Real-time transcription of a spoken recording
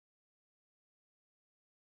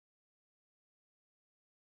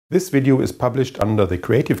This video is published under the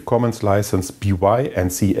Creative Commons license BY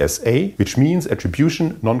and CSA, which means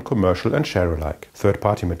attribution, non-commercial and share alike.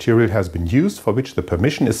 Third-party material has been used for which the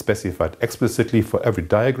permission is specified explicitly for every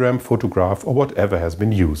diagram, photograph or whatever has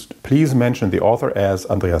been used. Please mention the author as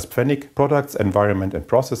Andreas Pfennig, Products, Environment and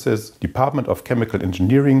Processes, Department of Chemical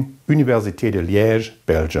Engineering, Université de Liège,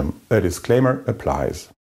 Belgium. A disclaimer applies.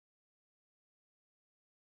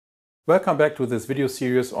 Welcome back to this video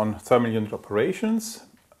series on thermal unit operations.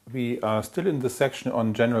 We are still in the section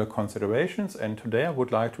on general considerations, and today I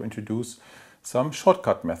would like to introduce some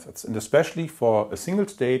shortcut methods, and especially for a single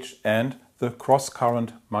stage and the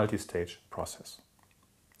cross-current multi-stage process.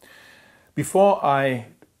 Before I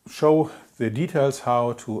show the details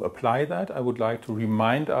how to apply that, I would like to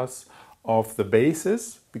remind us of the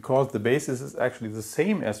basis, because the basis is actually the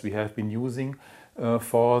same as we have been using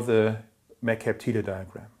for the McCabe-Thiele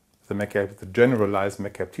diagram. The generalized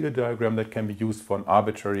McCabe-Thiele diagram that can be used for an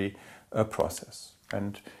arbitrary process.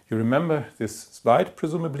 And you remember this slide,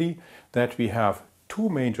 presumably, that we have two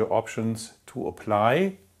major options to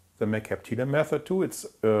apply the McCabe-Thiele method to. It's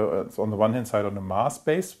on the one hand side on a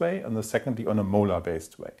mass-based way, and the secondly on a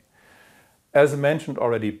molar-based way. As mentioned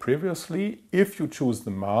already previously, if you choose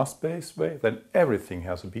the mass-based way, then everything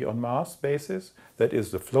has to be on mass basis. That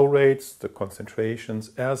is the flow rates, the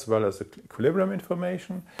concentrations, as well as the equilibrium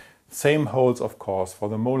information. Same holds, of course, for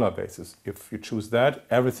the molar basis. If you choose that,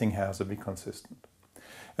 everything has to be consistent.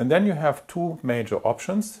 And then you have two major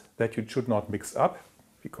options that you should not mix up,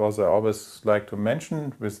 because I always like to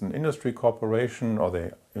mention with an industry corporation, or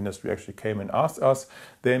the industry actually came and asked us,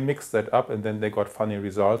 they mixed that up and then they got funny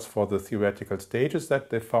results for the theoretical stages that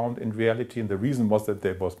they found in reality. And the reason was that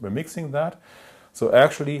they were mixing that. So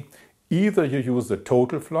actually, either you use the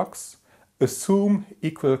total flux, assume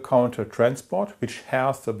equal counter transport, which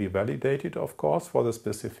has to be validated, of course, for the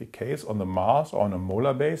specific case on the mass or on a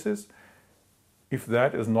molar basis. If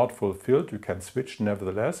that is not fulfilled, you can switch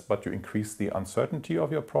nevertheless, but you increase the uncertainty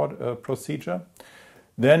of your procedure.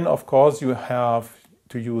 Then, of course, you have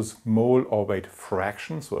to use mole or weight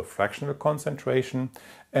fraction, so a fractional concentration.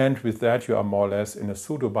 And with that, you are more or less in a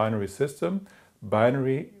pseudo-binary system.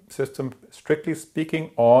 Binary system, strictly speaking,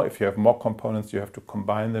 or if you have more components, you have to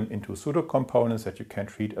combine them into pseudo-components that you can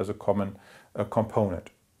treat as a common component.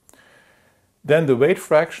 Then the weight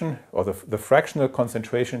fraction, or the fractional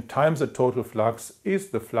concentration times the total flux, is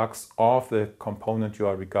the flux of the component you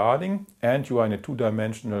are regarding, and you are in a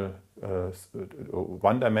two-dimensional,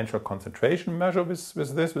 one-dimensional concentration measure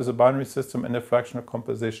with a binary system and a fractional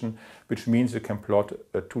composition, which means you can plot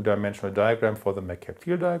a two-dimensional diagram for the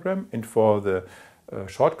McCabe-Thiele diagram. And for the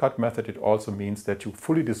shortcut method, it also means that you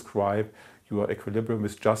fully describe your equilibrium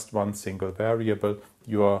with just one single variable,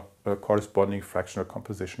 your corresponding fractional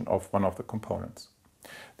composition of one of the components.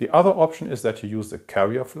 The other option is that you use the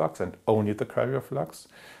carrier flux and only the carrier flux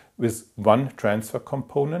with one transfer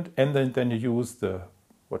component, and then you use the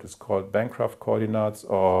what is called Bancroft coordinates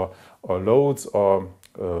or loads or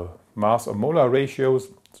mass or molar ratios.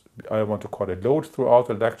 I want to call it load throughout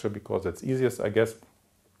the lecture because it's easiest, I guess.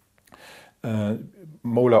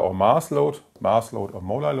 Molar or mass load or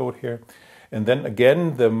molar load here. And then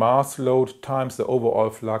again, the mass load times the overall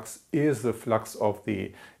flux is the flux of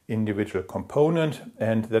the individual component,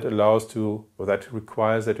 and that allows to, or that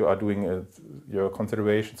requires that you are doing your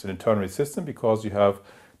considerations in a ternary system, because you have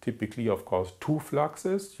typically, of course, two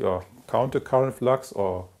fluxes, your counter current flux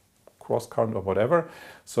or cross current or whatever.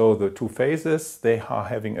 So the two phases, they are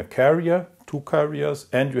having a carrier, two carriers,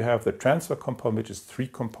 and you have the transfer component, which is three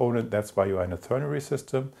component. That's why you are in a ternary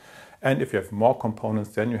system. And if you have more components,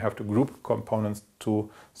 then you have to group components to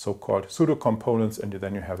so-called pseudo-components, and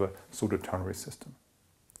then you have a pseudo-ternary system.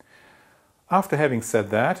 After having said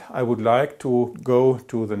that, I would like to go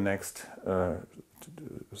to the next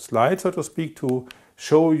slide, so to speak, to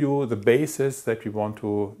show you the basis that we want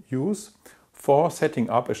to use for setting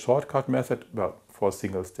up a shortcut method, well, for a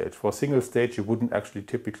single stage. For a single stage, you wouldn't actually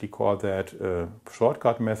typically call that a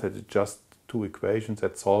shortcut method. It's just two equations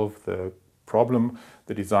that solve the problem,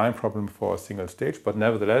 the design problem for a single stage, but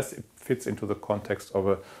nevertheless it fits into the context of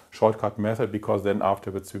a shortcut method, because then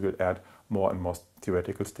afterwards we will add more and more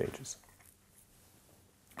theoretical stages.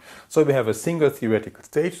 So we have a single theoretical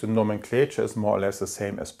stage. The nomenclature is more or less the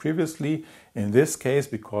same as previously. In this case,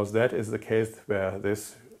 because that is the case where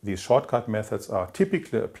these shortcut methods are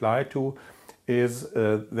typically applied to, is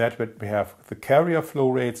that we have the carrier flow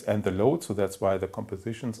rates and the load, so that's why the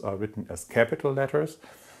compositions are written as capital letters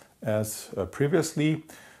as previously.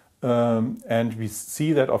 And we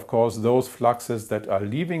see that, of course, those fluxes that are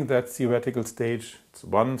leaving that theoretical stage, it's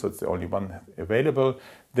one, so it's the only one available,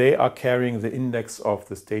 they are carrying the index of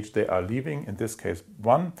the stage they are leaving, in this case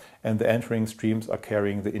 1, and the entering streams are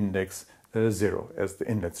carrying the index 0 as the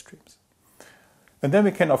inlet streams. And then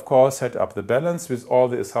we can, of course, set up the balance with all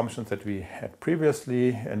the assumptions that we had previously,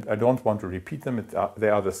 and I don't want to repeat them. They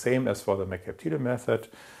are the same as for the McCabe-Thiele method.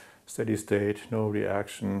 Steady state, no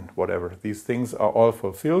reaction, whatever. These things are all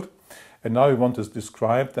fulfilled. And now we want to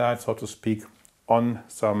describe that, so to speak,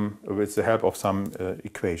 with the help of some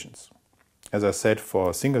equations. As I said,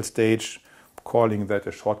 for a single stage, calling that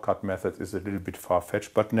a shortcut method is a little bit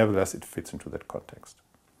far-fetched, but nevertheless it fits into that context.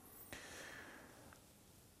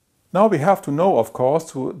 Now we have to know, of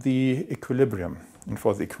course, the equilibrium. And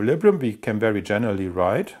for the equilibrium, we can very generally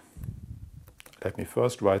write. Let me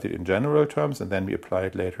first write it in general terms, and then we apply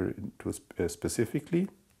it later to specifically.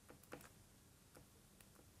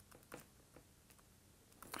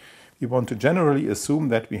 We want to generally assume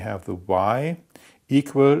that we have the y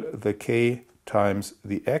equal the k times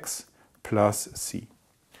the x plus c.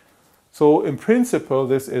 So in principle,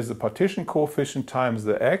 this is a partition coefficient times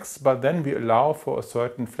the x, but then we allow for a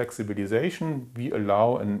certain flexibilization. We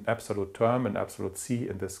allow an absolute term, an absolute c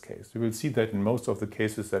in this case. You will see that in most of the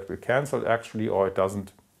cases that will cancel actually, or it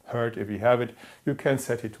doesn't hurt if you have it. You can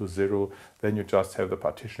set it to 0, then you just have the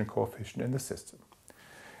partition coefficient in the system.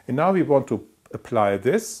 And now we want to apply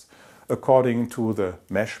this according to the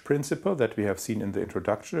mesh principle that we have seen in the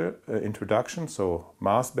introduction. So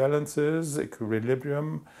mass balances,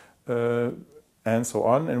 equilibrium, and so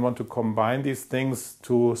on, and want to combine these things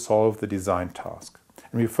to solve the design task.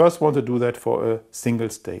 And we first want to do that for a single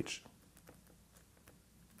stage.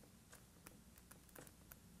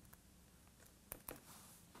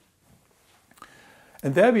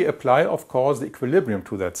 And there we apply, of course, the equilibrium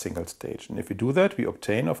to that single stage. And if we do that, we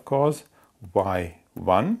obtain, of course,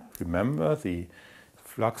 y1. Remember, the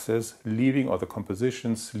fluxes leaving, or the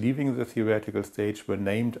compositions leaving the theoretical stage, were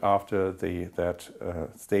named after that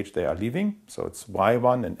stage they are leaving. So it's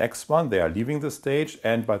y1 and x1, they are leaving the stage,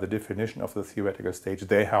 and by the definition of the theoretical stage,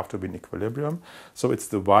 they have to be in equilibrium. So it's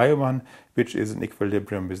the y1 which is in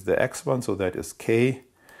equilibrium with the x1, so that is k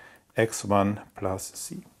x1 plus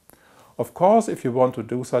c. Of course, if you want to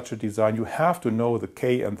do such a design, you have to know the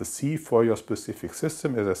k and the c for your specific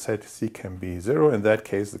system. As I said, c can be 0. In that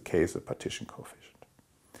case, the k is a partition coefficient.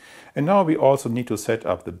 And now we also need to set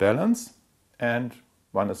up the balance. And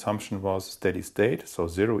one assumption was steady state, so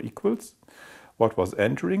 0 equals. What was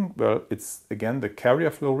entering? Well, it's again the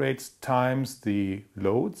carrier flow rates times the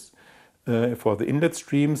loads. For the inlet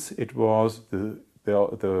streams, it was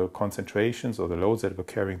the concentrations or the loads that were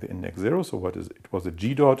carrying the index 0. So what is it? It was a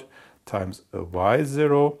g dot times a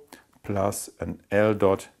y0 plus an L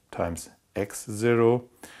dot times x0.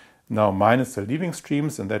 Now minus the leaving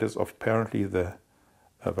streams, and that is apparently the,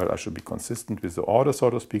 well, I should be consistent with the order, so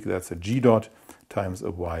to speak. That's a g dot times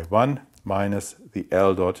a y1 minus the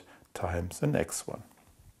L dot times an x1.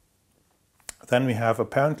 Then we have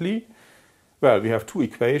apparently, well, we have two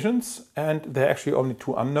equations, and they're actually only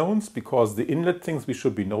two unknowns, because the inlet things we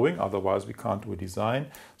should be knowing, otherwise we can't do a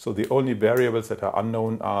design. So the only variables that are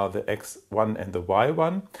unknown are the x1 and the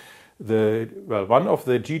y1. One of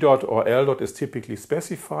the g dot or L dot is typically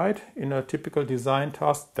specified in a typical design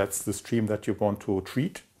task. That's the stream that you want to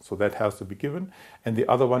treat, so that has to be given. And the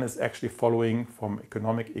other one is actually following from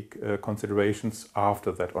economic considerations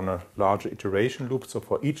after that on a larger iteration loop. So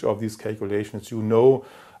for each of these calculations, you know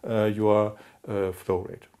your flow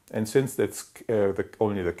rate. And since that's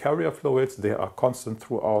only the carrier flow rates, they are constant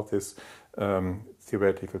throughout this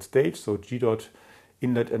theoretical stage. So g dot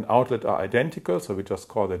inlet and outlet are identical, so we just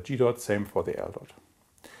call that g dot, same for the L dot.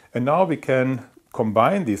 And now we can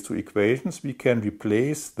combine these two equations. We can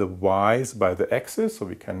replace the y's by the x's, so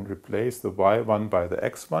we can replace the y1 by the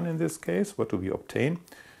x1 in this case. What do we obtain?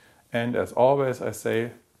 And as always, I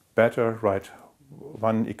say better write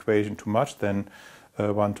one equation too much than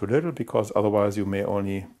one too little, because otherwise you may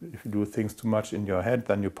only, if you do things too much in your head,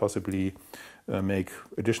 then you possibly make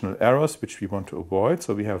additional errors, which we want to avoid.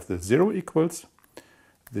 So we have the 0 equals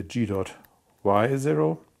the g dot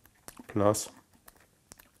y0 plus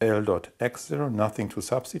L dot x0, nothing to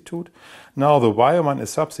substitute. Now the y1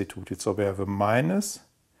 is substituted, so we have a minus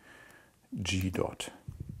g dot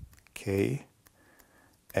k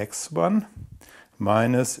x1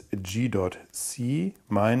 minus g dot c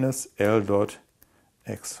minus L dot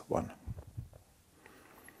x1.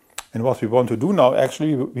 And what we want to do now,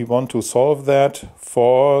 actually, we want to solve that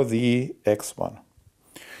for the x1.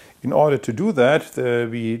 In order to do that,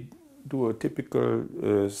 we do a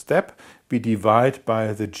typical step. We divide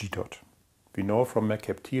by the g dot. We know from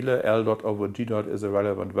Merkaptile L dot over G dot is a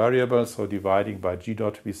relevant variable, so dividing by G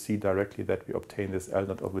dot we see directly that we obtain this L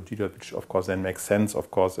dot over G dot, which of course then makes sense,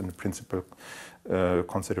 of course, in the principal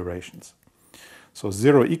considerations. So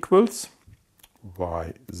 0 equals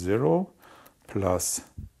y0 plus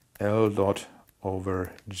L dot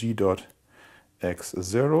over G dot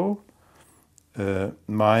x0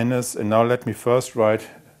 minus, and now let me first write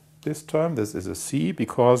this term, this is a c,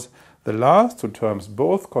 because the last two terms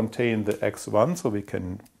both contain the x1, so we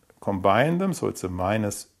can combine them, so it's a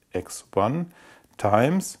minus x1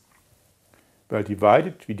 times, well,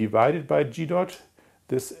 we divided by G dot,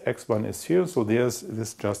 this x1 is here, so there's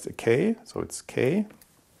this just a k, so it's k.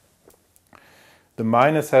 The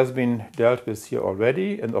minus has been dealt with here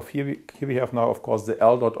already, and here we have now, of course, the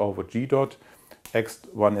L dot over G dot,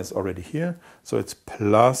 x1 is already here, so it's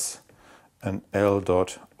plus an L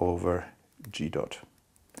dot over G dot.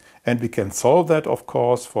 And we can solve that, of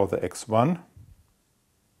course, for the x1.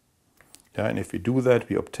 Yeah, and if we do that,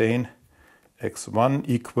 we obtain x1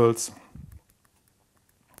 equals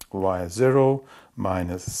y0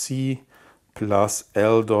 minus c plus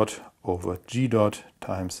L dot over G dot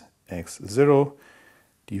times x0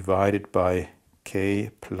 divided by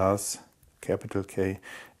k plus capital K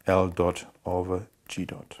L dot over G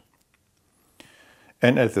dot.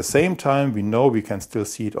 And at the same time, we know we can still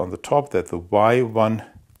see it on the top that the y1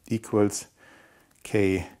 equals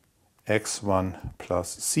k x1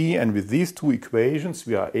 plus c, and with these two equations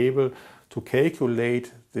we are able to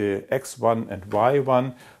calculate the x1 and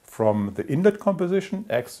y1 from the inlet composition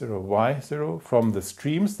x0, y0, from the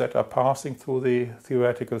streams that are passing through the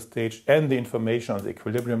theoretical stage, and the information on the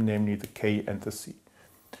equilibrium, namely the k and the c.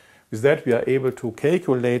 With that we are able to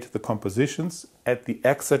calculate the compositions at the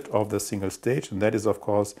exit of the single stage, and that is of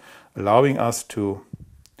course allowing us to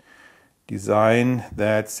design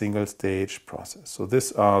that single stage process. So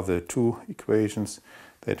these are the two equations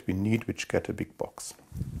that we need, which get a big box.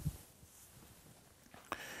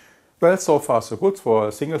 Well, so far so good. For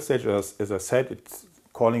a single stage, as I said,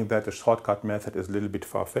 calling that a shortcut method is a little bit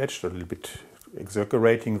far-fetched, a little bit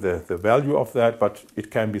exaggerating the value of that, but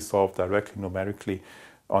it can be solved directly numerically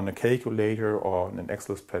on a calculator or on an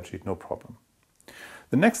Excel spreadsheet, no problem.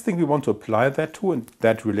 The next thing we want to apply that to, and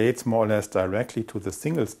that relates more or less directly to the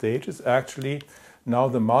single stage, is actually now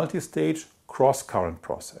the multi-stage cross-current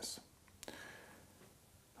process.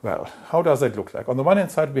 Well, how does that look like? On the one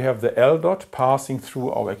hand side, we have the L dot passing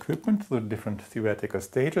through our equipment, the different theoretical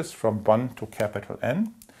stages from 1 to capital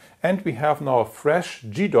N. And we have now fresh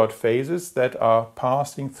G dot phases that are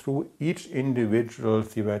passing through each individual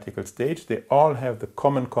theoretical stage. They all have the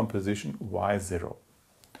common composition Y0.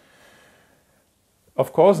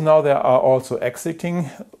 Of course, now there are also exiting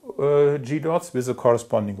G dots with the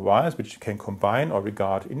corresponding Ys, which you can combine or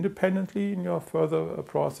regard independently in your further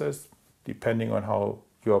process, depending on how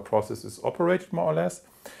your process is operated, more or less,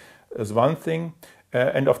 is one thing.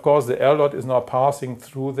 And of course, the L dot is now passing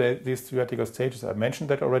through these theoretical stages. I mentioned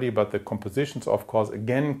that already, but the compositions, of course,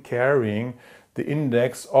 again carrying the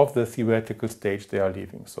index of the theoretical stage they are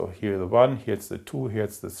leaving. So here the 1, here it's the 2, here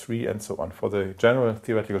it's the 3, and so on. For the general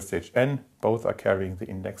theoretical stage N, both are carrying the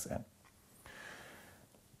index N.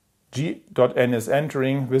 G dot N is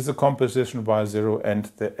entering with the composition Y0 and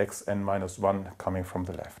the Xn minus 1 coming from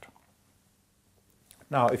the left.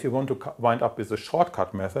 Now, if you want to wind up with a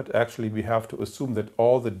shortcut method, actually we have to assume that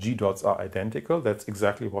all the G dots are identical. That's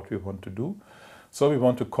exactly what we want to do. So we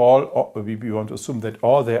want to assume that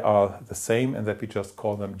all they are the same and that we just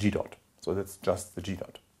call them G dot. So that's just the G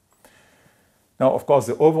dot. Now, of course,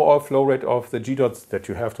 the overall flow rate of the G dots that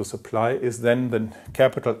you have to supply is then the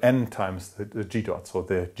capital N times the G dot. So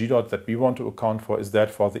the G dot that we want to account for is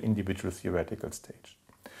that for the individual theoretical stage.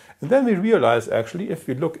 And then we realize, actually, if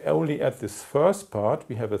we look only at this first part,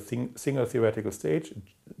 we have a single theoretical stage,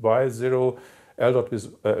 Y0, L dot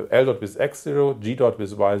with X0, G dot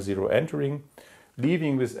with Y0 entering,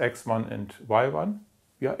 leaving with X1 and Y1.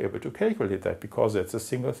 We are able to calculate that because it's a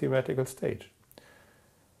single theoretical stage.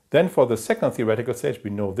 Then for the second theoretical stage,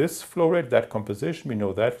 we know this flow rate, that composition, we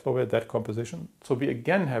know that flow rate, that composition. So we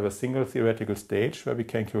again have a single theoretical stage where we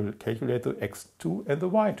can calculate the X2 and the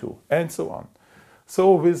Y2, and so on.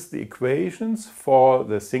 So with the equations for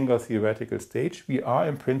the single theoretical stage, we are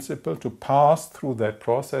in principle to pass through that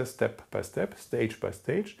process step by step, stage by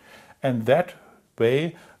stage, and that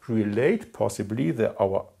way relate possibly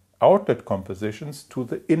our outlet compositions to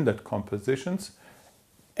the inlet compositions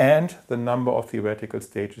and the number of theoretical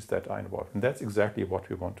stages that are involved. And that's exactly what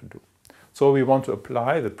we want to do. So we want to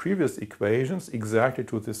apply the previous equations exactly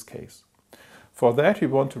to this case. For that, we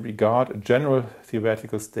want to regard a general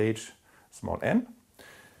theoretical stage, small n,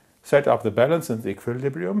 set up the balance and the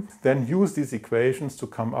equilibrium, then use these equations to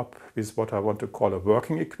come up with what I want to call a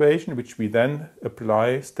working equation, which we then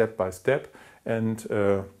apply step by step and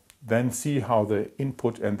then see how the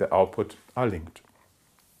input and the output are linked.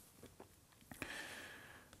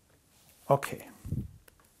 Okay,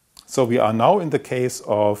 so we are now in the case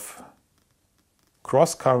of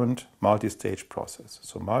cross-current multi-stage process.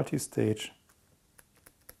 So multi-stage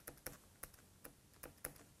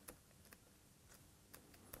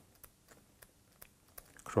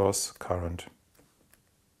cross-current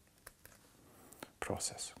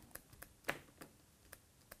process.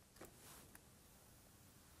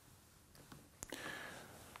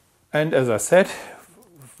 And as I said,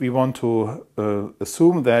 we want to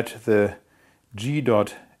assume that the G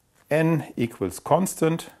dot N equals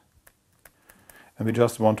constant, and we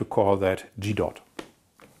just want to call that G dot.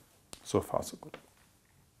 So far, so good.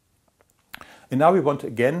 And now we want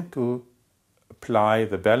again to apply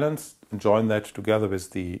the balance and join that together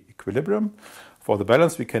with the equilibrium. For the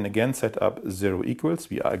balance, we can again set up 0 equals.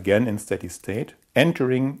 We are again in steady state.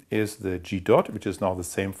 Entering is the G dot, which is now the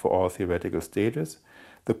same for all theoretical stages.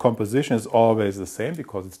 The composition is always the same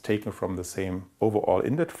because it's taken from the same overall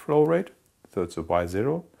inlet flow rate. So it's a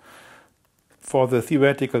Y0. For the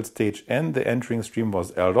theoretical stage N, the entering stream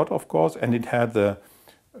was L dot, of course, and it had the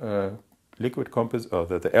liquid composition, or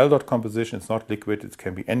the L dot composition. It's not liquid, it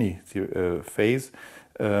can be any phase.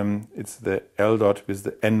 It's the L dot with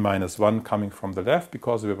the N-1 coming from the left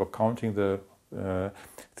because we were counting the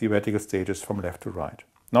theoretical stages from left to right.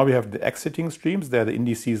 Now we have the exiting streams. There the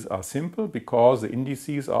indices are simple because the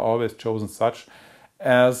indices are always chosen such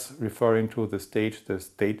as referring to the state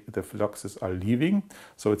the fluxes are leaving.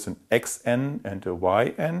 So it's an xn and a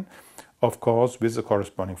yn, of course, with the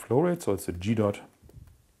corresponding flow rate. So it's a G dot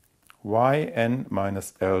yn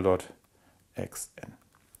minus L dot xn.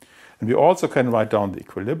 And we also can write down the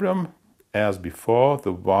equilibrium as before.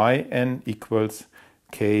 The yn equals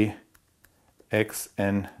k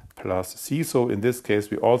xn plus c. So in this case,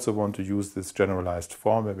 we also want to use this generalized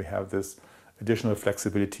form where we have this additional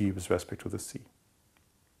flexibility with respect to the c.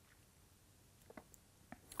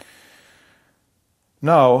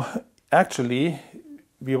 Now, actually,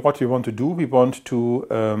 what we want to do, we want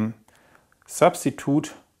to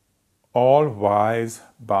substitute all y's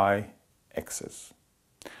by x's.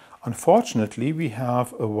 Unfortunately, we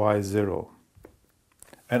have a y0.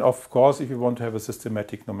 And of course, if we want to have a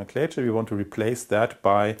systematic nomenclature, we want to replace that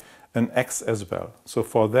by an x as well. So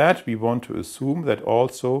for that, we want to assume that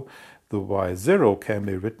also the y0 can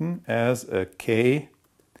be written as a k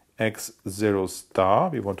x0 star,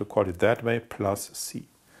 we want to call it that way, plus c.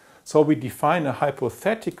 So we define a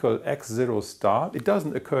hypothetical x0 star. It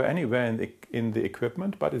doesn't occur anywhere in the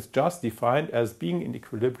equipment, but it's just defined as being in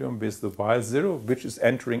equilibrium with the y0, which is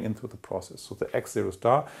entering into the process. So the x0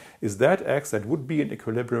 star is that x that would be in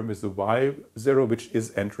equilibrium with the y0, which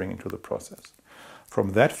is entering into the process.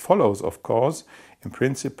 From that follows, of course, in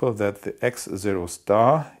principle, that the x0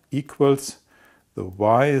 star equals the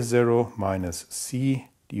y0 minus c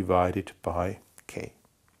divided by k.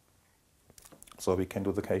 So we can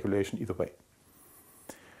do the calculation either way.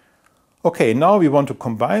 Okay, now we want to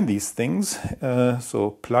combine these things.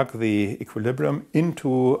 So plug the equilibrium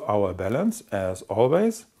into our balance as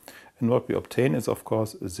always. And what we obtain is, of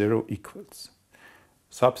course, 0 equals.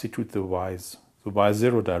 Substitute the y's, the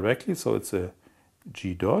y0 directly. So it's a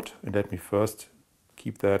g dot. And let me first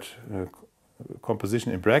keep that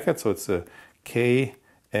composition in brackets. So it's a k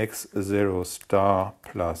x0 star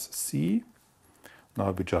plus c.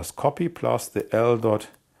 Now we just copy plus the L dot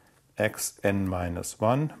xn minus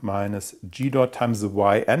 1 minus G dot times the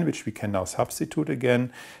yn, which we can now substitute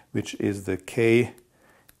again, which is the k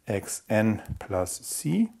xn plus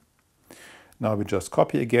c. Now we just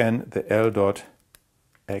copy again the L dot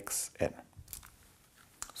xn.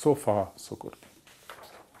 So far, so good.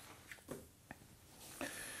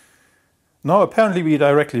 Now apparently we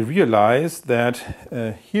directly realize that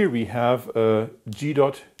here we have a G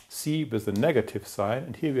dot c with a negative sign,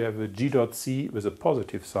 and here we have a G dot c with a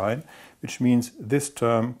positive sign, which means this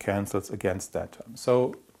term cancels against that term.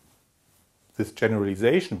 So this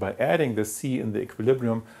generalization by adding the c in the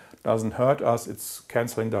equilibrium doesn't hurt us. It's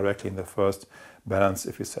canceling directly in the first balance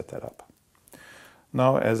if we set that up.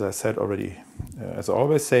 Now, as I said already, as I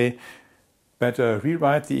always say, better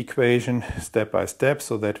rewrite the equation step by step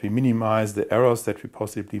so that we minimize the errors that we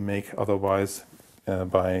possibly make otherwise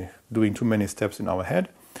by doing too many steps in our head.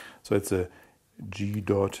 So it's a G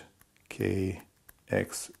dot k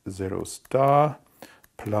x0 star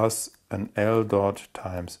plus an L dot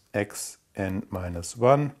times xn minus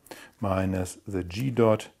 1 minus the G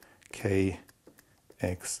dot k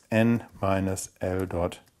xn minus L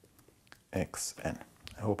dot xn.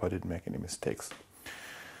 I hope I didn't make any mistakes.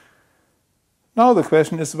 Now the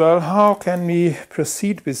question is, well, how can we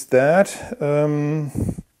proceed with that?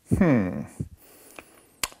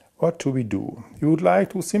 What do we do? We would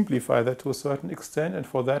like to simplify that to a certain extent, and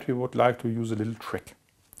for that we would like to use a little trick.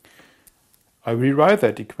 I rewrite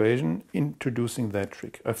that equation introducing that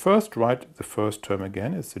trick. I first write the first term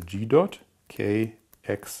again. It's a g dot k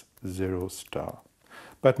x0 star.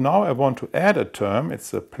 But now I want to add a term.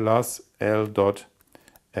 It's a plus L dot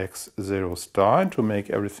x0 star. And to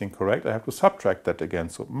make everything correct, I have to subtract that again.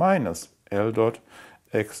 So minus L dot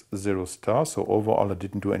x0 star. So overall, I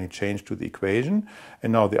didn't do any change to the equation.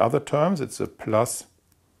 And now the other terms, it's a plus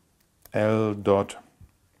L dot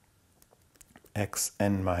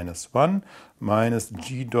xn minus 1 minus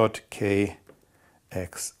g dot k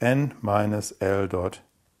xn minus L dot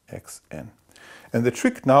xn. And the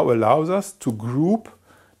trick now allows us to group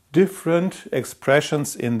different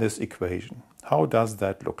expressions in this equation. How does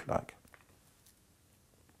that look like?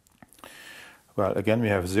 Well, again, we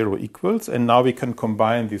have 0 equals, and now we can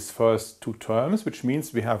combine these first two terms, which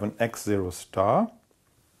means we have an x0 star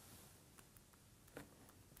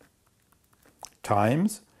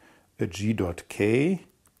times a g dot k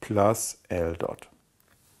plus L dot.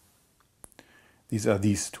 These are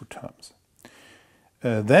these two terms.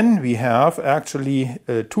 Then we have actually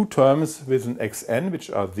two terms with an xn, which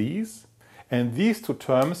are these, and these two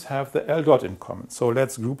terms have the L dot in common. So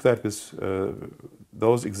let's group that with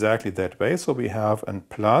those exactly that way. So we have an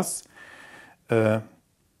plus xn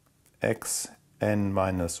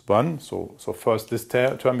minus 1. So first this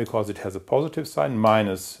term, because it has a positive sign,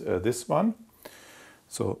 minus this one.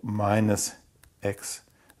 So minus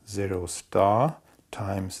x0 star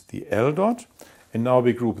times the L dot. And now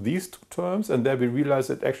we group these two terms, and there we realize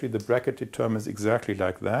that actually the bracketed term is exactly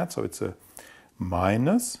like that. So it's a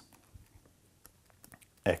minus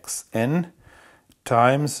xn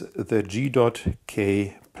times the g dot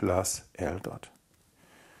k plus L dot.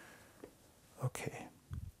 Okay.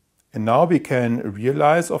 And now we can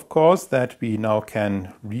realize, of course, that we now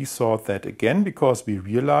can resort that again, because we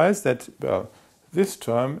realize that, well, this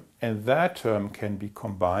term and that term can be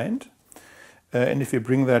combined. And if we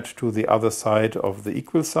bring that to the other side of the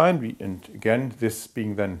equal sign, and again, this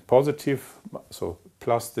being then positive, so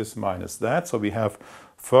plus this minus that. So we have,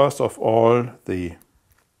 first of all, the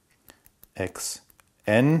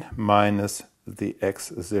xn minus the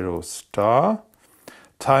x0 star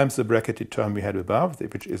times the bracketed term we had above,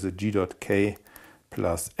 which is a g dot k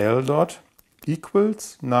plus L dot,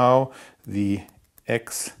 equals now the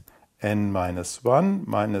xn minus 1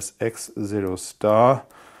 minus x0 star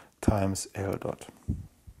times L dot.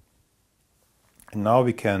 And now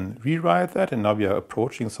we can rewrite that, and now we are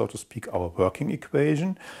approaching, so to speak, our working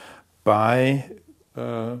equation by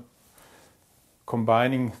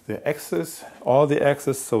combining the x's, all the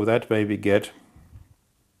x's, so that way we get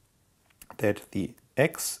that the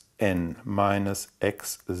xn minus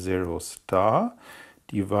x0 star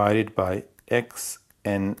divided by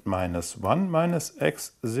xn minus 1 minus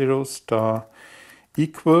x0 star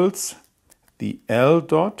equals the L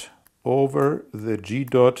dot over the g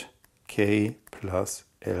dot k plus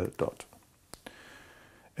L dot.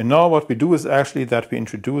 And now what we do is actually that we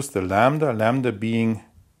introduce the lambda being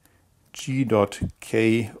g dot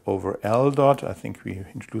k over L dot. I think we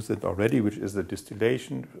introduced it already, which is the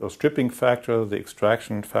distillation or stripping factor, the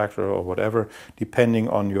extraction factor, or whatever, depending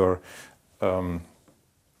on your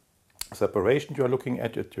separation you are looking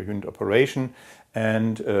at your unit operation.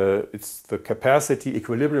 And it's the capacity,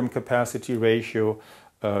 equilibrium capacity ratio,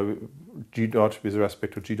 g dot with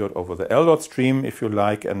respect to g dot over the L dot stream, if you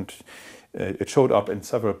like, and it showed up in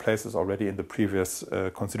several places already in the previous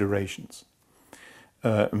considerations.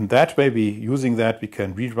 That way, using that, we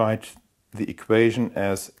can rewrite the equation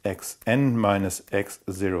as xn minus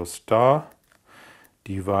x0 star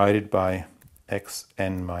divided by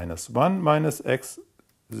xn minus 1 minus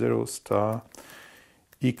x0 star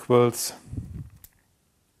equals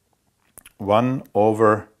 1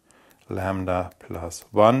 over lambda plus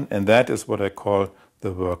 1, and that is what I call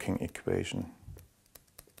the working equation.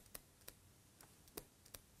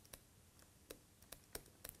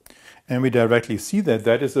 And we directly see that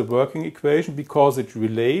that is a working equation because it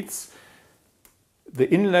relates the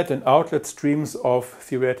inlet and outlet streams of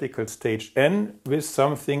theoretical stage n with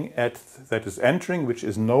something that is entering, which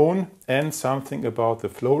is known, and something about the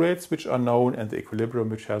flow rates, which are known, and the equilibrium,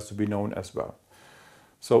 which has to be known as well.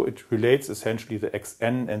 So it relates essentially the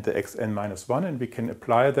xn and the xn minus 1, and we can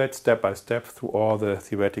apply that step by step through all the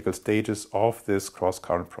theoretical stages of this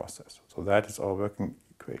cross-current process. So that is our working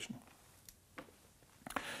equation.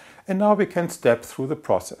 And now we can step through the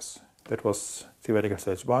process. That was theoretical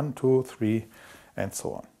stage 1, 2, 3, and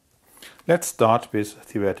so on. Let's start with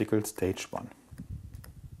theoretical stage 1.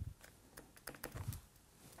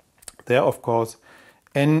 There, of course,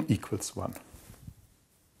 n equals 1.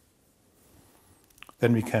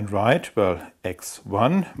 Then we can write, well,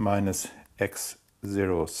 x1 minus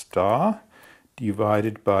x0 star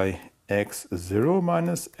divided by x0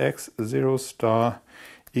 minus x0 star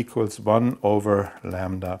equals 1 over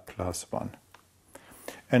lambda plus 1.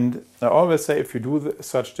 And I always say if you do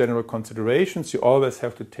such general considerations, you always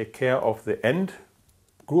have to take care of the end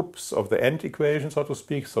groups of the end equation, so to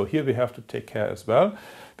speak. So here we have to take care as well,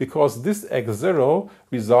 because this x0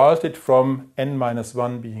 resulted from n minus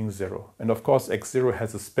 1 being 0. And of course x0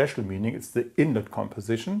 has a special meaning. It's the inlet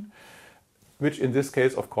composition, which in this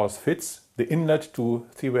case of course fits. The inlet to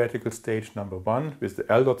theoretical stage number 1 with the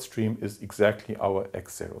L dot stream is exactly our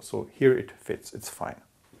x0. So here it fits, it's fine.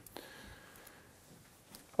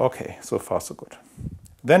 Okay, so far so good.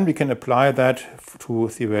 Then we can apply that to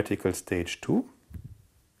theoretical stage 2.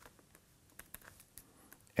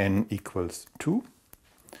 N equals 2.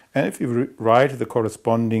 And if we write the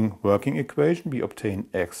corresponding working equation, we obtain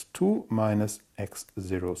x2 minus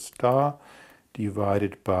x0 star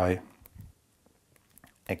divided by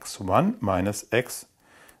x1 minus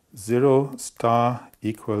x0 star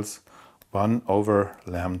equals 1 over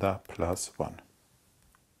lambda plus 1.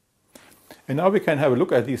 And now we can have a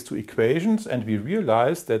look at these two equations, and we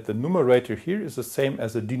realize that the numerator here is the same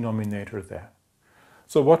as the denominator there.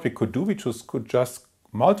 So what we could do, we could just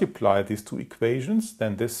multiply these two equations,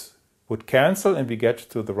 then this would cancel and we get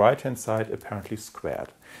to the right hand side apparently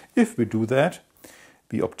squared. If we do that,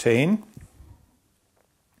 we obtain,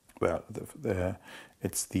 well,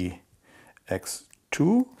 it's the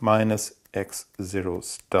x2 minus x0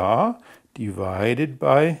 star divided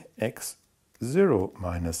by x0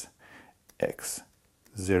 minus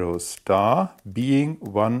x0 star being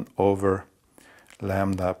 1 over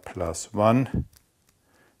lambda plus 1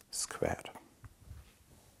 squared.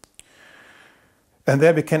 And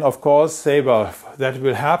there we can, of course, say, well, that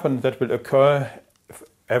will happen, that will occur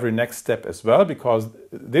every next step as well, because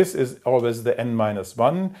this is always the n minus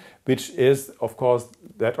 1, which is, of course,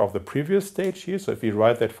 that of the previous stage here. So if we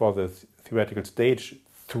write that for the theoretical stage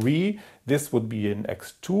 3, this would be an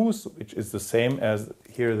x2, which is the same as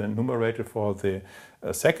here the numerator for the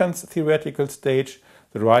second theoretical stage.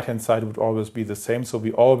 The right-hand side would always be the same, so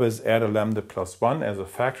we always add a lambda plus 1 as a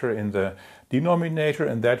factor in the denominator,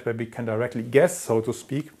 and that way we can directly guess, so to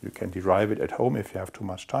speak. You can derive it at home if you have too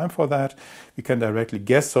much time for that. We can directly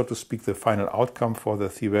guess, so to speak, the final outcome for the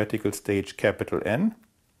theoretical stage capital N.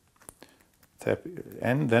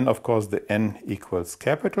 Then, of course, the n equals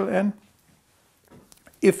capital N.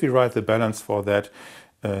 If we write the balance for that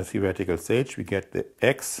theoretical stage, we get the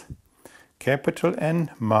x capital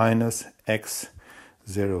N minus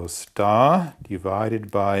x0 star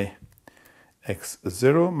divided by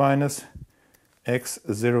x0 minus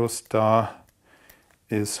x0 star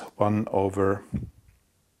is 1 over,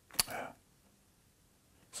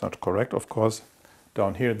 it's not correct, of course,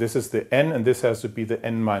 down here this is the n and this has to be the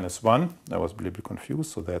n minus 1. I was a little bit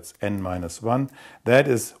confused, so that's n minus 1. That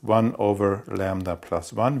is 1 over lambda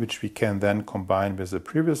plus 1, which we can then combine with the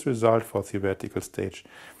previous result for theoretical stage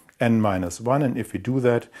n minus 1, and if we do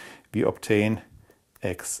that, we obtain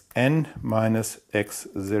xn minus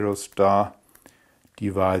x0 star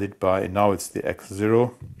divided by, now it's the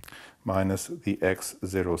x0 minus the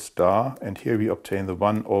x0 star, and here we obtain the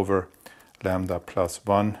 1 over lambda plus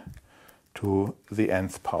 1 to the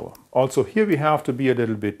nth power. Also here we have to be a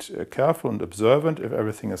little bit careful and observant if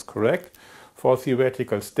everything is correct. For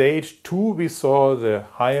theoretical stage 2 we saw the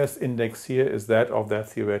highest index here is that of that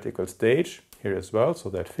theoretical stage, here as well, so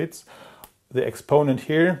that fits. The exponent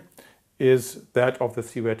here is that of the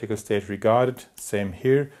theoretical stage regarded, same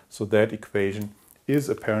here, so that equation is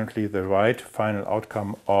apparently the right final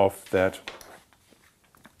outcome of that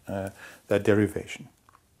derivation.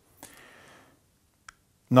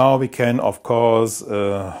 Now we can, of course,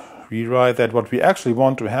 rewrite that. What we actually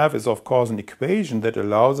want to have is, of course, an equation that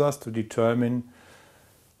allows us to determine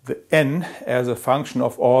the n as a function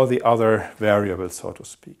of all the other variables, so to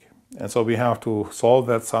speak. And so we have to solve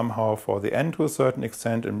that somehow for the n to a certain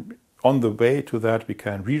extent, and on the way to that we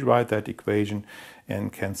can rewrite that equation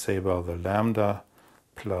and can say, well, the lambda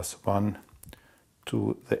plus 1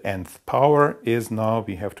 to the nth power is now,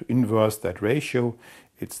 we have to inverse that ratio.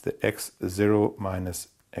 It's the x0 minus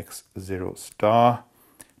x0 star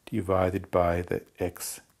divided by the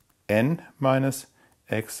xn minus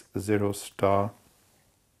x0 star.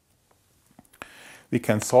 We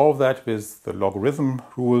can solve that with the logarithm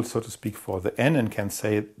rule, so to speak, for the n, and can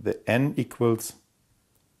say the n equals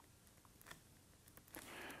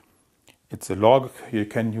it's a log. You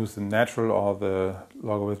can use the natural or the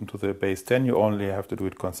logarithm to the base 10. You only have to do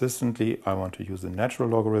it consistently. I want to use the natural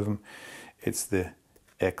logarithm. It's the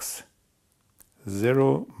x0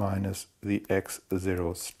 minus the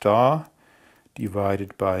x0 star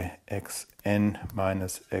divided by xn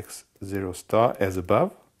minus x0 star as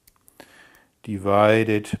above,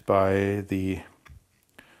 divided by the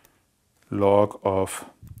log of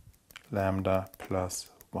lambda plus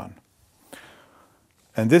 1.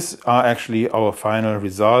 And these are actually our final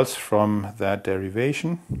results from that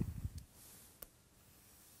derivation.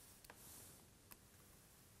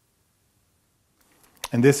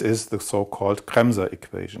 And this is the so-called Kremser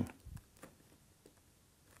equation.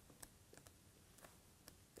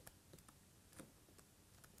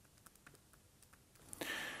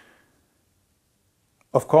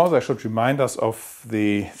 Of course, I should remind us of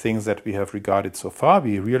the things that we have regarded so far.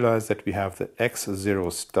 We realize that we have the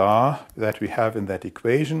x0 star that we have in that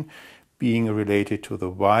equation being related to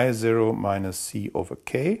the y0 minus c over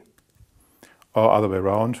k, or other way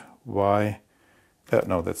around,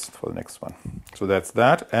 no, that's for the next one. So that's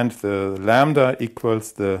that, and the lambda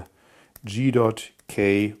equals the g dot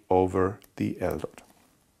k over the L dot.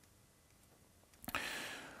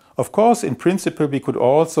 Of course, in principle, we could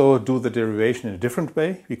also do the derivation in a different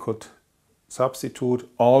way. We could substitute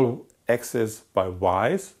all x's by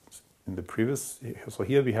y's in the previous. So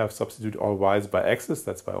here we have substituted all y's by x's.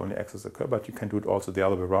 That's why only x's occur, but you can do it also the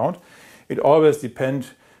other way around. It always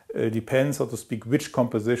depends, so to speak, which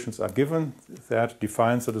compositions are given. That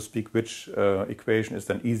defines, so to speak, which equation is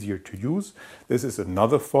then easier to use. This is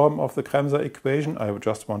another form of the Kremser equation. I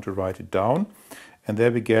just want to write it down. And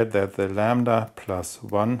there we get that the lambda plus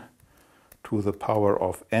 1 to the power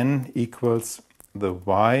of n equals the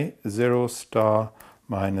y0 star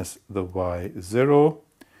minus the y0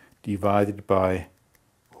 divided by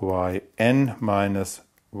yn minus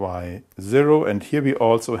y0. And here we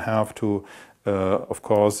also have to, of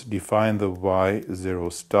course, define the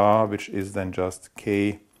y0 star, which is then just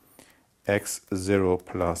k x0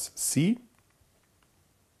 plus c.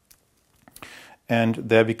 And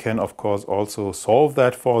there we can, of course, also solve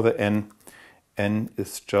that for the n. N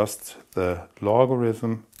is just the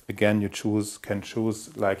logarithm. Again, you can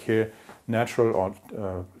choose, like here, natural or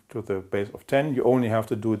to the base of 10. You only have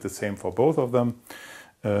to do it the same for both of them,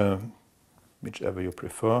 whichever you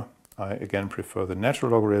prefer. I again prefer the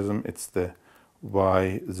natural logarithm. It's the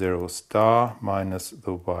y0 star minus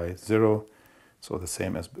the y0, so the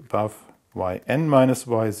same as above, yn minus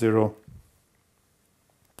y0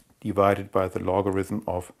 divided by the logarithm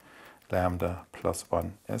of lambda plus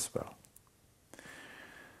 1 as well.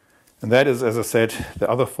 And that is, as I said,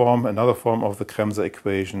 another form of the Kremser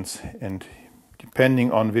equations. And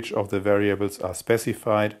depending on which of the variables are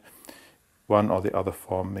specified, one or the other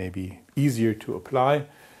form may be easier to apply.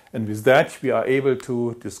 And with that, we are able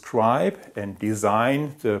to describe and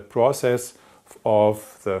design the process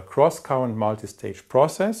of the cross-current multi-stage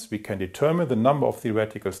process. We can determine the number of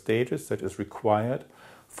theoretical stages that is required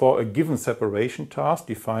for a given separation task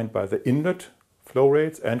defined by the inlet flow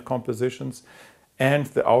rates and compositions and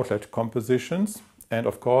the outlet compositions. And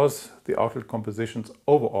of course, the outlet compositions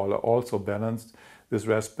overall are also balanced with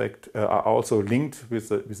respect, are also linked with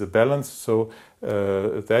the balance. So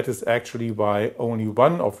that is actually why only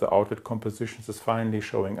one of the outlet compositions is finally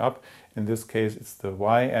showing up. In this case, it's the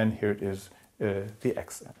yn, here it is the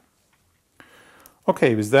xn.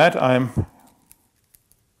 Okay, with that, I'm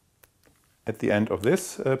at the end of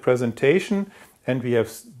this presentation, and we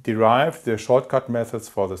have derived the shortcut methods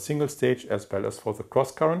for the single stage as well as for the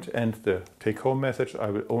cross current, and the take-home message I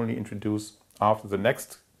will only introduce after the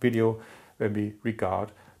next video when we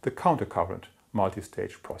regard the countercurrent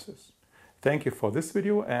multi-stage process. Thank you for this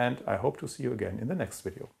video, and I hope to see you again in the next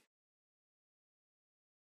video.